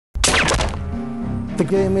The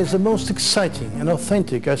game is the most exciting and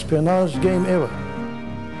authentic espionage game ever.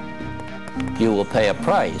 You will pay a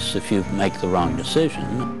price if you make the wrong decision.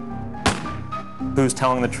 Who's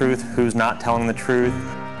telling the truth, who's not telling the truth.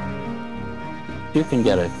 You can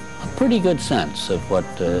get a pretty good sense of what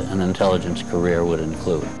an intelligence career would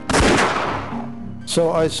include.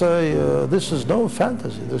 So I say, this is no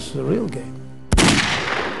fantasy, this is a real game.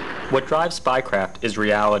 What drives Spycraft is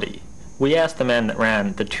reality. We asked the men that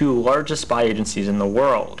ran the 2 largest spy agencies in the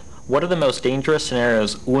world, what are the most dangerous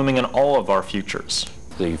scenarios looming in all of our futures?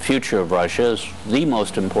 The future of Russia is the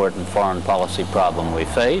most important foreign policy problem we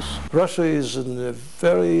face. Russia is in a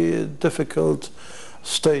very difficult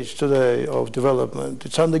stage today of development.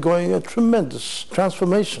 It's undergoing a tremendous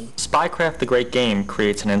transformation. Spycraft the Great Game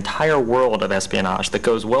creates an entire world of espionage that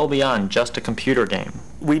goes well beyond just a computer game.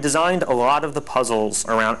 We designed a lot of the puzzles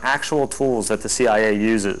around actual tools that the CIA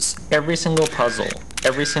uses. Every single puzzle,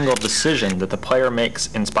 every single decision that the player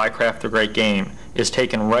makes in Spycraft the Great Game is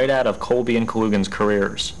taken right out of Colby and Kalugin's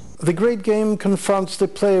careers. The Great Game confronts the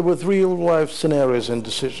player with real-life scenarios and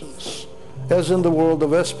decisions. As in the world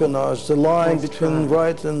of espionage, the line between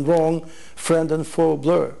right and wrong, friend and foe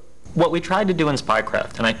blur. What we tried to do in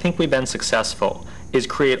Spycraft, and I think we've been successful, is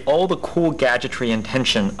create all the cool gadgetry and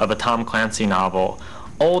tension of a Tom Clancy novel,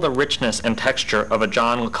 all the richness and texture of a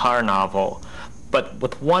John le Carre novel, but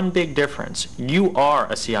with one big difference. You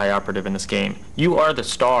are a CIA operative in this game. You are the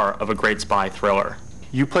star of a great spy thriller.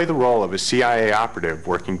 You play the role of a CIA operative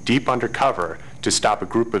working deep undercover to stop a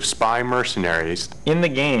group of spy mercenaries. In the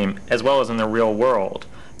game, as well as in the real world,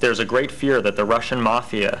 there's a great fear that the Russian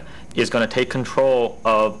mafia is going to take control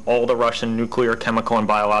of all the Russian nuclear, chemical, and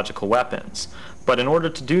biological weapons. But in order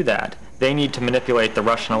to do that, they need to manipulate the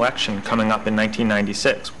Russian election coming up in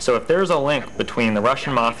 1996. So if there's a link between the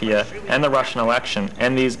Russian mafia and the Russian election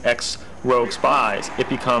and these ex-rogue spies, it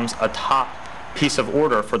becomes a top piece of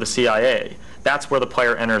order for the CIA. That's where the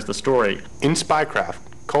player enters the story. In Spycraft,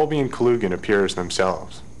 Colby and Kalugin appear as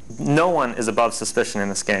themselves. No one is above suspicion in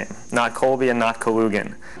this game. Not Colby and not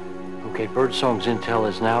Kalugin. Okay, Birdsong's intel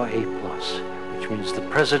is now A+, which means the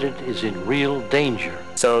president is in real danger.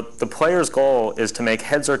 So the player's goal is to make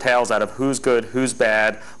heads or tails out of who's good, who's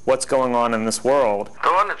bad, what's going on in this world.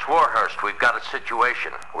 Thorne, it's Warhurst. We've got a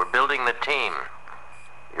situation. We're building the team.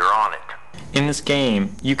 You're on it. In this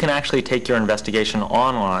game, you can actually take your investigation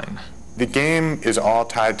online. The game is all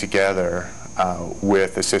tied together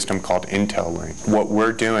with a system called Intel Link. What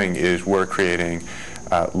we're doing is we're creating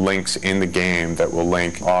links in the game that will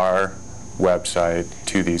link our website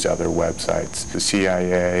to these other websites, the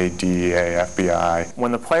CIA, DEA, FBI.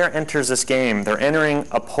 When the player enters this game, they're entering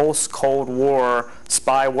a post-Cold War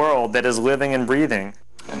spy world that is living and breathing.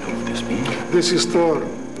 I know what this means. This is Thor.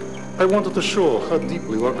 I wanted to show how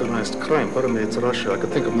deeply organized crime permeates Russia. I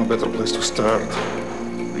could think of no better place to start.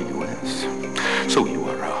 The U.S. So you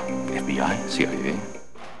are FBI, CIA?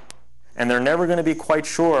 And they're never going to be quite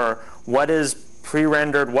sure what is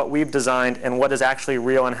pre-rendered, what we've designed, and what is actually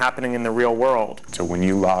real and happening in the real world. So when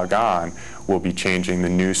you log on, we'll be changing the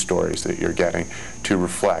news stories that you're getting to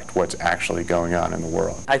reflect what's actually going on in the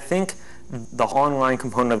world. I think the online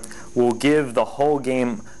component will give the whole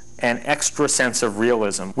game an extra sense of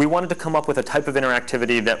realism. We wanted to come up with a type of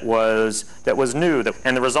interactivity that was new,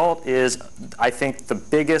 and the result is, I think, the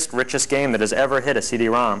biggest, richest game that has ever hit a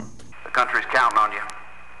CD-ROM. The country's counting on you.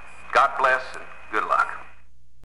 God bless and good luck.